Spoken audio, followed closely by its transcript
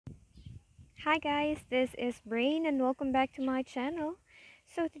Hi guys, this is Brain and welcome back to my channel.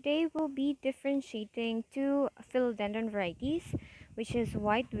 So today we'll be differentiating two philodendron varieties, which is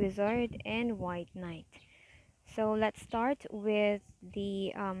white wizard and white knight. So let's start with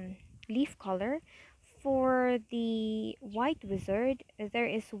the leaf color. For the white wizard, there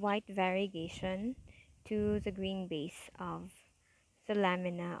is white variegation to the green base of the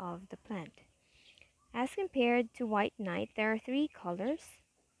lamina of the plant. As compared to white knight, there are three colors.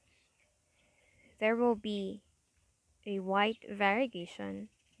 There will be a white variegation,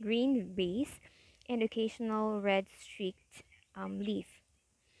 green base, and occasional red streaked leaf.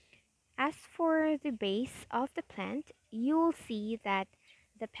 As for the base of the plant, you'll see that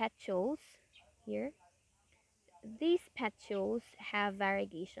the petioles here, these petioles have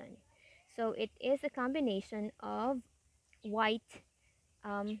variegation. So it is a combination of white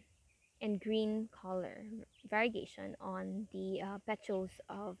and green color variegation on the petioles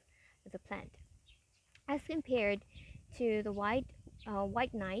of the plant. As compared to the white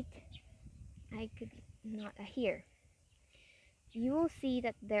knight, I could not here. You will see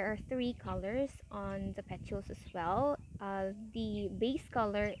that there are three colors on the petioles as well. The base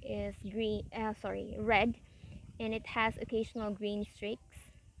color is red, and it has occasional green streaks,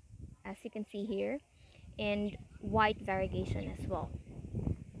 as you can see here, and white variegation as well.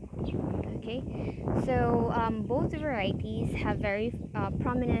 Okay, so both varieties have very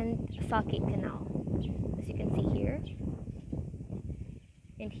prominent sulcate canal, as you can see here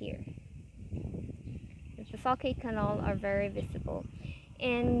and here. The sulcate canal are very visible,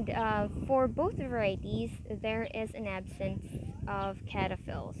 and for both varieties there is an absence of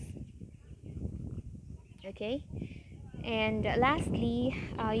cataphyls. Okay, and lastly,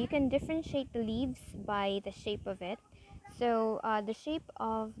 you can differentiate the leaves by the shape of it. So the shape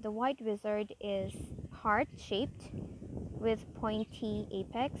of the white wizard is heart shaped with pointy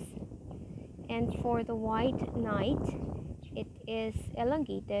apex, and for the white knight it is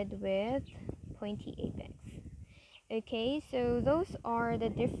elongated with pointy apex. Okay, so those are the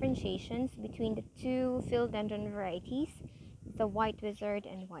differentiations between the two philodendron varieties, the white wizard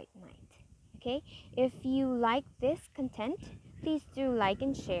and white knight. Okay, if you like this content, please do like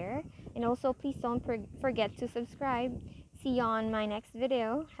and share, and also please don't forget to subscribe. See you on my next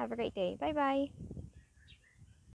video. Have a great day. Bye bye.